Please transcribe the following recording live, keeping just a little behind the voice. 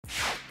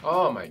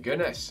Oh my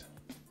goodness.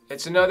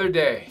 It's another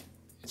day.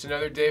 It's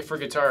another day for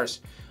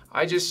guitars.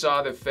 I just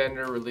saw that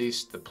Fender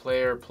released the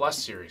Player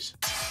Plus series.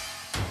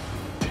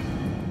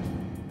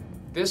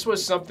 This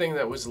was something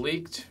that was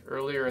leaked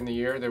earlier in the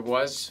year.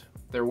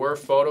 There were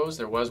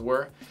photos,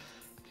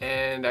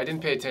 and I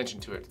didn't pay attention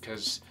to it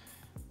because,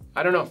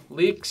 I don't know,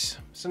 leaks,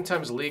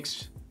 sometimes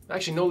leaks,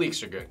 actually no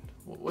leaks are good.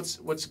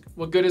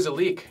 What good is a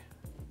leak?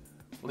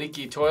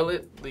 Leaky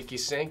toilet, leaky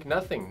sink,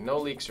 nothing, no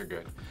leaks are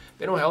good.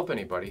 They don't help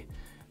anybody.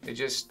 They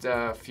just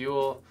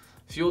fuel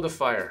the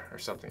fire or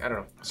something, I don't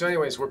know. So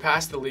anyways, we're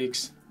past the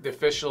leaks. The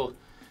official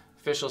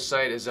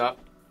site is up,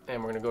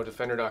 and we're gonna go to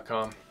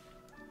fender.com.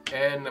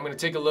 And I'm gonna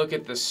take a look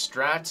at the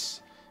Strats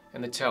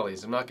and the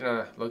Tellies. I'm not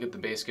gonna look at the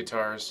bass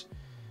guitars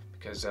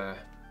because I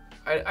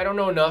don't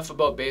know enough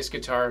about bass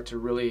guitar to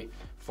really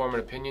form an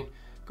opinion.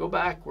 Go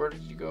back, where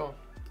did you go?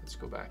 Let's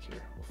go back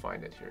here, we'll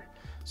find it here.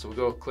 So we'll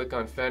go click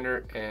on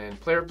Fender and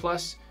Player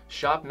Plus,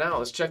 shop now.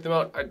 Let's check them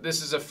out.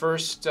 This is a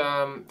first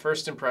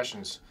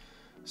impressions.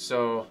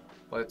 So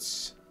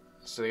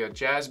we got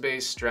jazz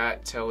bass,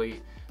 Strat,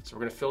 Telly. So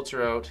we're gonna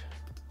filter out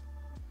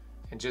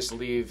and just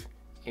leave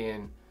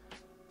in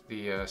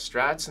the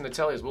Strats and the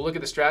Tellys. We'll look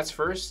at the Strats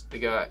first. They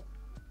got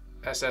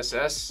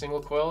SSS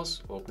single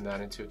coils. We'll open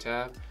that into a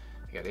tab.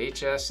 They got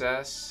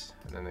HSS,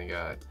 and then they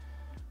got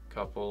a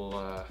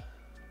couple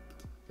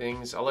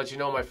things. I'll let you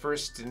know my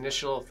first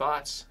initial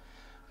thoughts.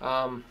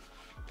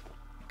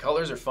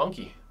 Colors are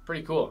funky,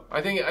 pretty cool.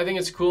 I think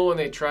it's cool when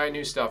they try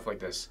new stuff like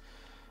this.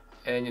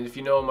 And if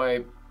you know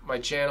my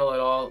channel at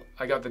all,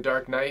 I got the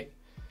Dark Knight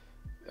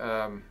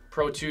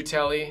Pro 2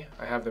 Telly.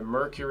 I have the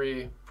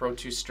Mercury Pro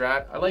 2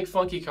 Strat. I like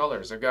funky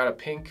colors. I've got a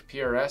pink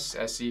PRS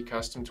SE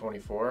Custom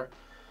 24.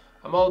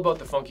 I'm all about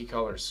the funky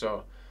colors.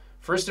 So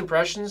first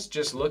impressions,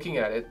 just looking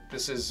at it,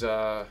 this is,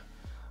 we'll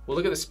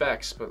look at the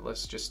specs, but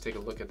let's just take a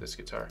look at this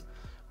guitar.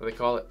 What do they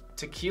call it?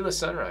 Tequila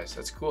Sunrise.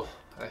 That's cool.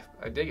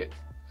 I dig it.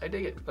 I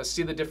dig it. Let's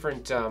see the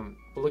different,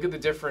 we'll look at the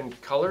different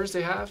colors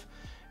they have,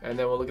 and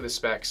then we'll look at the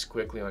specs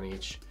quickly on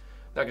each.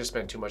 Not gonna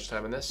spend too much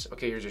time on this.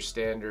 Okay, here's your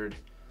standard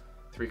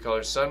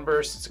 3-color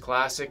sunburst. It's a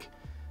classic.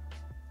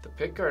 The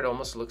pickguard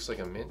almost looks like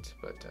a mint,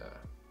 but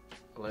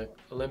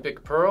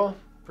Olympic Pearl,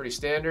 pretty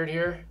standard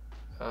here.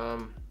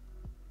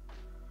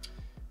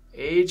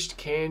 Aged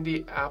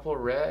Candy Apple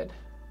Red.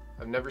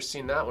 I've never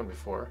seen that one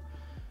before.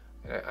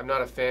 And I'm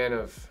not a fan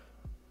of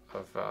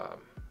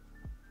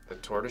the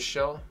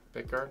tortoiseshell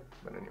pickguard,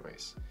 but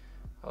anyways,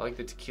 I like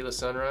the Tequila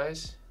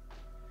Sunrise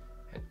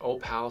and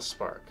Opal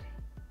Spark.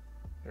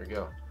 There we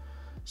go.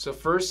 So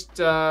first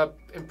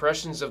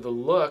impressions of the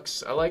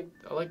looks. I like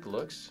the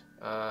looks.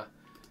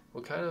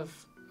 What kind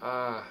of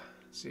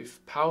see,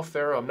 Pau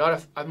Ferro. I'm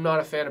not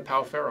a fan of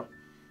Pau Ferro.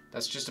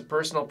 That's just a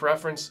personal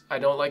preference. I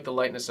don't like the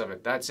lightness of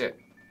it. That's it.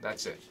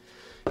 That's it.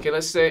 Okay,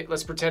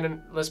 let's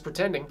pretending.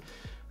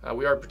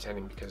 We are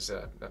pretending because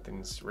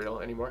nothing's real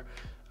anymore.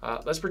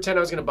 Let's pretend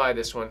I was gonna buy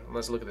this one.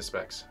 Let's look at the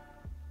specs.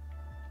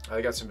 I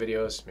got some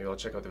videos. Maybe I'll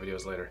check out the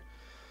videos later.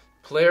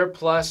 Player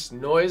Plus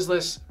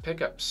noiseless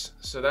pickups.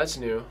 So that's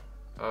new.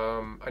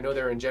 I know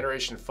they're in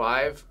generation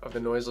 5 of the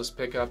noiseless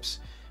pickups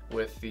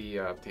with the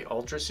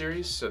Ultra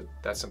series, so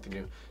that's something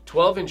new.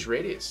 12-inch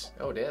radius.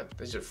 Oh damn,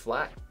 these are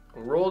flat.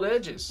 Rolled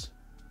edges.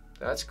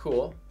 That's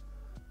cool.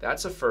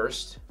 That's a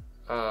first.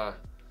 I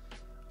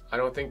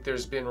don't think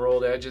there's been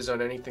rolled edges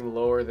on anything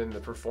lower than the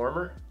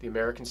Performer, the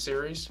American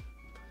series.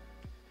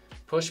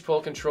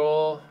 Push-pull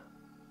control.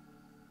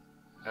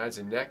 Adds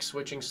a neck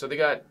switching. So they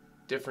got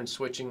different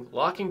switching.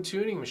 Locking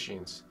tuning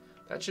machines.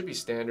 That should be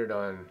standard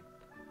on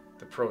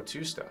the Pro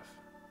 2 stuff.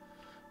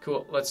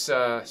 Cool,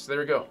 so there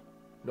we go.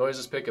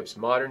 Noiseless pickups,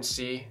 modern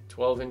C,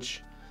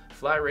 12-inch,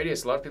 flat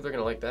radius. A lot of people are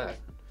gonna like that.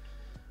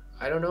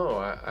 I don't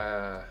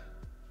know,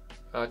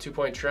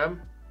 2-point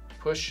trem,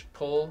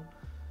 push-pull,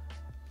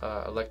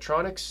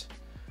 electronics,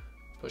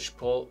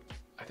 push-pull.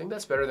 I think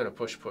that's better than a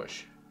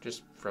push-push,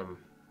 just from,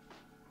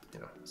 you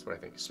know, that's what I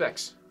think.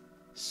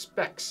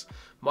 Specs,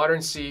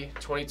 modern C,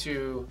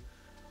 22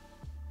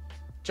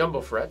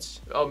 jumbo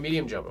frets. Oh,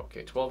 medium jumbo.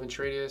 Okay, 12-inch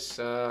radius.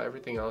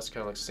 Everything else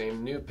kind of looks the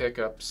same. New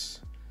pickups.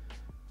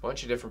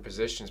 Bunch of different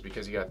positions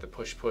because you got the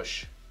push,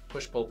 push,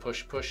 push, pull,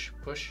 push, push,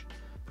 push,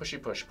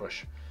 pushy, push,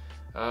 push.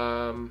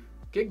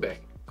 Gig bag.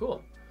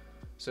 Cool.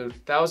 So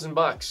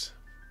 $1,000.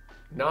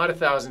 Not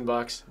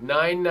 $1,000.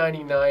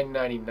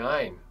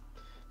 $999.99.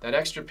 That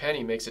extra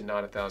penny makes it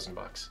not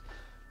 $1,000.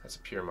 That's a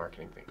pure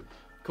marketing thing.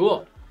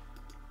 Cool.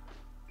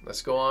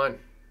 Let's go on.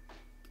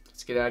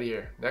 Let's get out of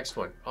here. Next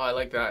one. Oh, I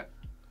like that.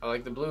 I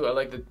like the blue. I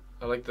like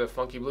the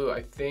funky blue.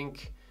 I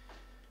think,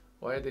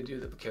 why did they do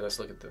that? Okay, let's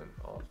look at them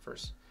all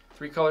first.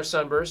 3-color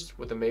sunburst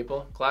with a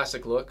maple,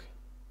 classic look.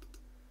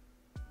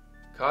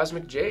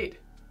 Cosmic Jade.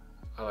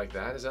 I like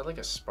that. Is that like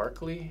a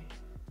sparkly?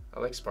 I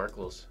like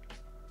sparkles.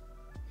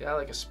 Yeah,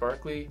 like a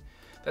sparkly.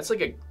 That's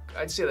like a,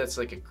 I'd say that's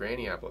like a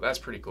granny apple. That's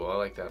pretty cool. I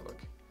like that look.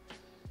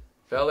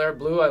 Bel Air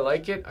blue. I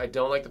like it. I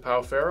don't like the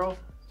Pau Ferro.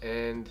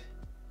 And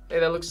hey,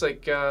 that looks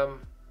like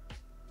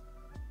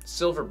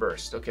Silver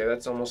Burst. Okay,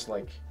 that's almost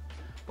like,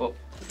 well,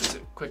 just a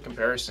quick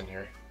comparison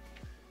here.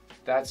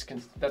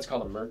 That's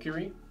called a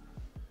Mercury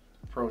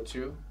Pro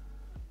 2.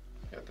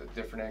 Got the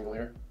different angle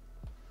here.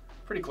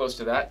 Pretty close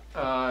to that.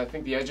 I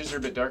think the edges are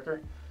a bit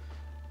darker.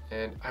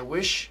 And I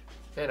wish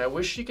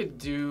you could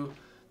do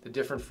the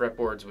different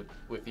fretboards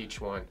with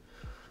each one.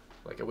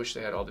 Like, I wish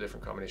they had all the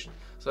different combinations.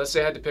 So let's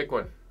say I had to pick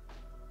one.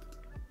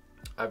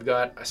 I've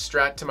got a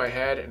Strat to my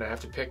head and I have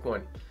to pick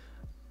one.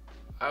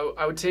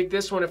 I would take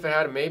this one if I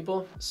had a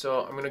maple,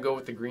 so I'm gonna go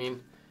with the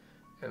green.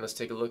 And let's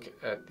take a look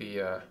at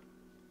the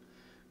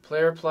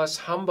Player Plus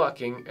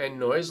humbucking and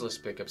noiseless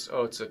pickups.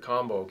 Oh, it's a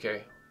combo,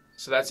 okay.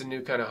 So that's a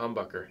new kind of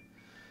humbucker.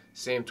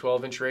 Same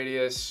 12-inch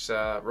radius,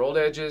 rolled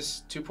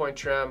edges, 2-point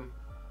trem,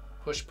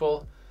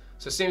 push-pull.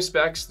 So same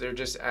specs, they're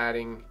just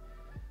adding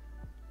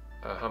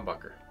a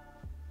humbucker.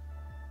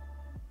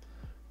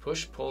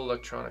 Push-pull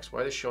electronics.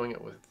 Why are they showing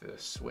it with the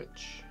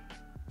switch?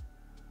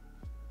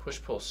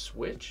 Push-pull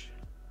switch?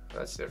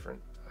 That's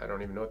different. I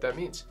don't even know what that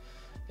means.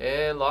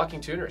 And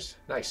locking tuners.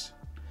 Nice.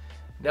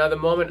 Now the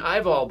moment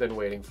I've all been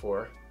waiting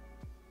for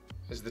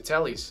is the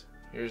tellies.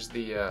 Here's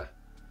the,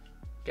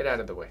 get out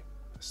of the way.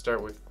 Let's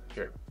start with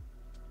here.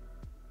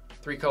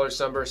 3-color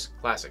sunburst,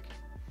 classic.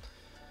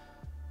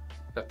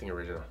 Nothing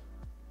original.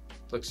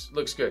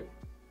 Looks good.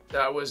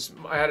 That was,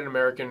 I had an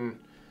American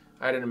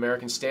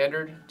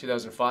Standard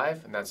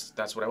 2005, and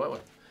that's what I went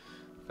with.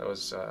 That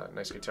was a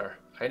nice guitar.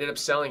 I ended up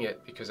selling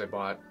it because I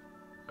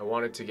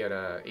wanted to get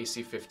a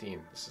AC-15.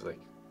 This is like,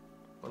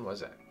 when was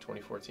that?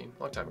 2014,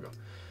 long time ago.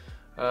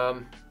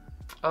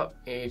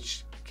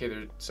 Okay,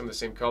 they're some of the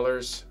same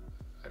colors.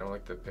 I don't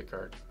like the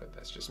pickguard, but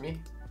that's just me.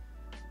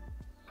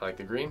 I like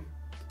the green,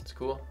 it's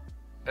cool.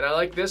 And I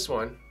like this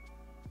one.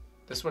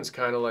 This one's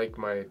kind of like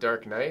my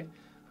Dark Knight,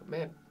 but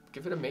man,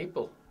 give it a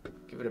maple.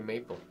 Give it a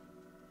maple.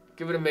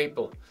 Give it a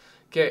maple.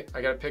 Okay,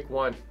 I gotta pick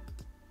one.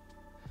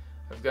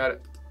 I've got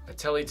a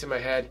telly to my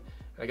head.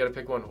 I gotta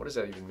pick one. What does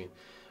that even mean?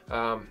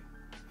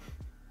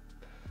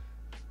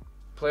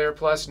 Player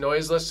Plus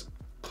noiseless.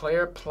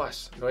 Player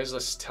Plus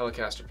noiseless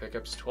Telecaster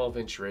pickups,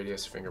 12-inch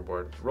radius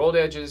fingerboard, rolled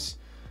edges,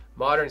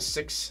 modern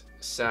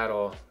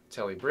 6-saddle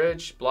telly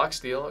bridge, block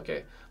steel.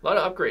 Okay, a lot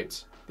of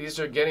upgrades. These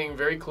are getting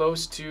very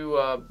close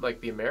to like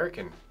the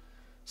American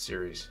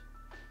series.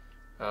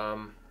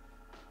 Oh,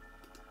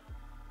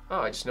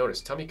 I just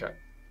noticed tummy cut.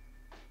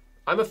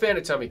 I'm a fan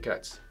of tummy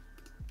cuts.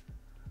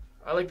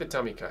 I like the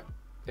tummy cut.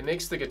 It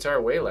makes the guitar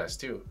weigh less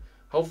too.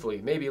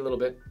 Hopefully, maybe a little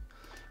bit.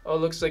 Oh, it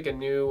looks like a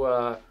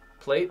new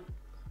plate.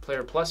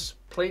 Player Plus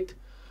plate.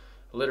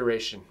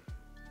 Alliteration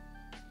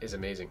is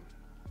amazing.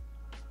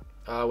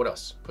 What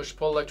else?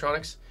 Push-pull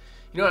electronics.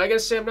 You know what, I gotta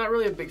say I'm not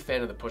really a big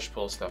fan of the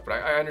push-pull stuff, but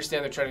I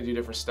understand they're trying to do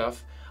different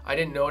stuff. I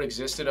didn't know it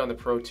existed on the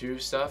Pro 2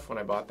 stuff when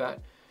I bought that.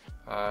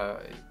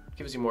 It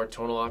gives you more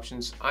tonal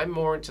options. I'm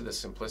more into the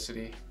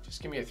simplicity. Just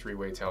give me a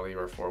 3-way telly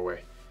or a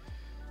 4-way.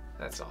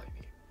 That's all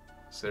you need.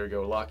 So there we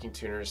go, locking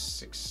tuners,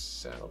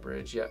 6-saddle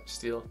bridge, yeah,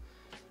 steel.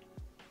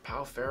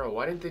 Pau Ferro,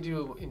 why didn't they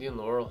do Indian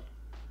Laurel?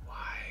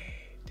 Why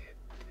did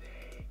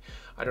they?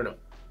 I don't know.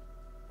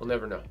 We'll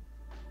never know.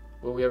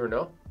 Will we ever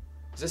know?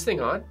 Is this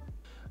thing on?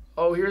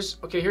 Oh, here's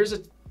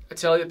a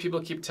telly that people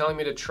keep telling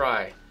me to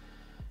try.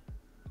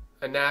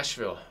 A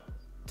Nashville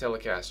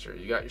Telecaster.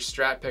 You got your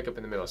Strat pickup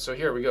in the middle. So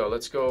here we go.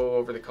 Let's go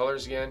over the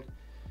colors again.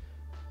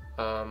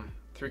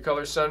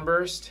 3-color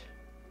sunburst.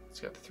 It's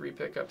got the 3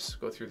 pickups.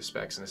 Go through the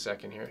specs in a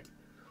second here.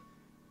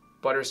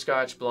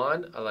 Butterscotch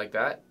blonde. I like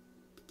that.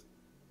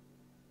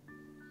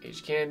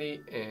 Aged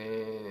candy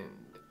and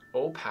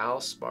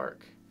Opal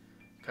spark.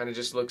 Kind of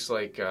just looks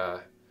like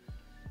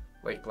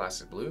light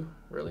placid blue,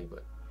 really,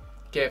 but.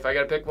 Okay, if I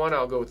gotta pick one,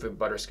 I'll go with the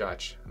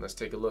butterscotch. And let's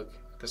take a look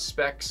at the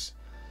specs.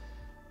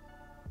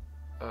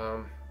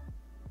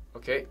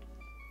 Okay.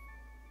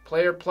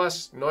 Player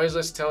Plus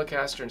noiseless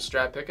Telecaster and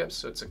Strat pickups,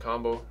 so it's a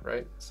combo,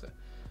 right?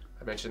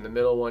 I mentioned the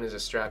middle one is a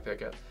Strat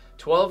pickup.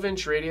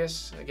 12-inch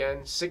radius, again,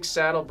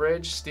 6-saddle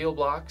bridge, steel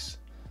blocks,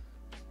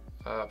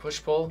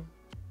 push-pull,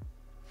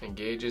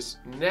 engages,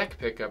 neck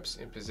pickups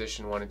in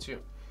position 1 and 2.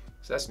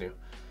 So that's new.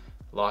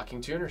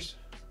 Locking tuners.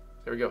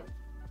 There we go.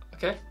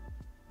 Okay.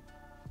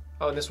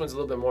 Oh, and this one's a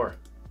little bit more.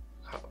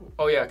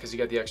 Oh yeah, because you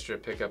got the extra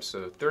pickup,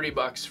 so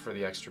 $30 for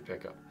the extra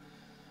pickup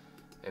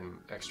and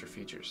extra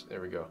features.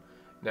 There we go.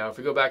 Now, if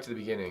we go back to the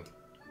beginning,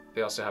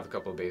 they also have a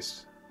couple of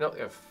bass. No, they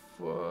have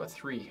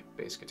 3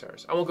 bass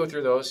guitars. I won't go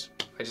through those.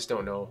 I just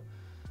don't know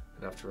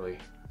enough to really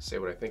say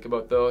what I think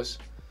about those.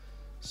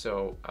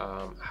 So,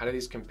 how do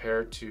these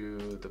compare to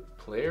the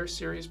Player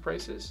series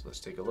prices? Let's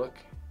take a look.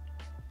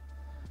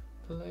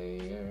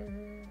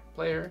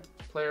 Player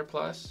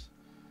Plus,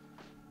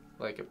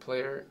 like a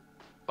Player.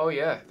 Oh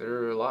yeah,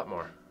 they're a lot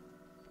more,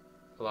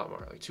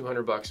 like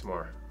 $200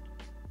 more.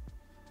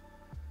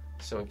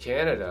 So in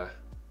Canada,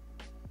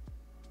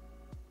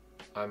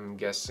 I'm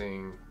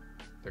guessing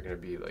they're gonna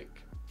be like,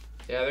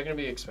 yeah, they're gonna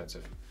be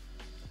expensive.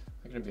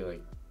 They're gonna be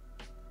like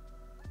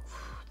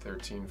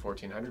 $1,300,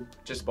 $1,400,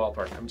 just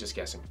ballpark, I'm just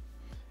guessing.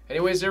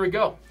 Anyways, there we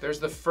go. There's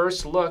the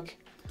first look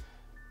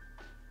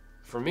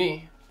for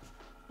me.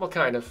 Well,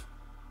 kind of,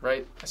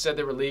 right? I said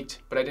they were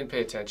leaked, but I didn't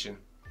pay attention.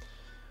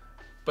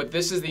 But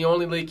this is the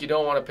only leak you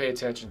don't want to pay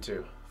attention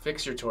to.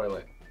 Fix your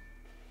toilet.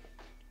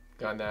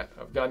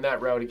 I've gone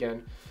that route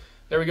again.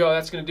 There we go.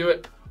 That's going to do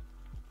it.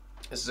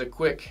 This is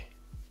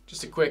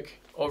just a quick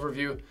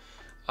overview.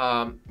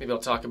 Maybe I'll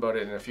talk about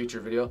it in a future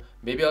video.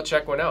 Maybe I'll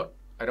check one out.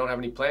 I don't have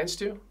any plans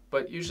to,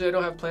 but usually I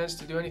don't have plans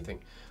to do anything.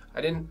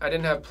 I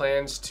didn't have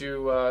plans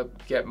to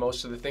get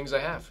most of the things I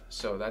have,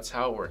 so that's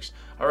how it works.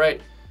 All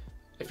right,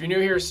 if you're new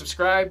here,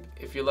 subscribe.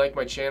 If you like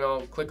my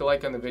channel, click a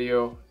like on the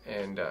video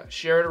and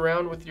share it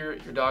around with your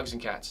dogs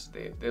and cats.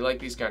 They like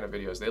these kind of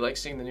videos. They like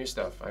seeing the new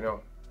stuff. I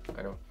know.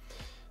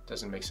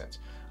 Doesn't make sense.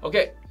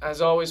 Okay,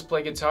 as always,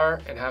 play guitar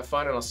and have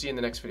fun, and I'll see you in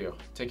the next video.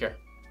 Take care.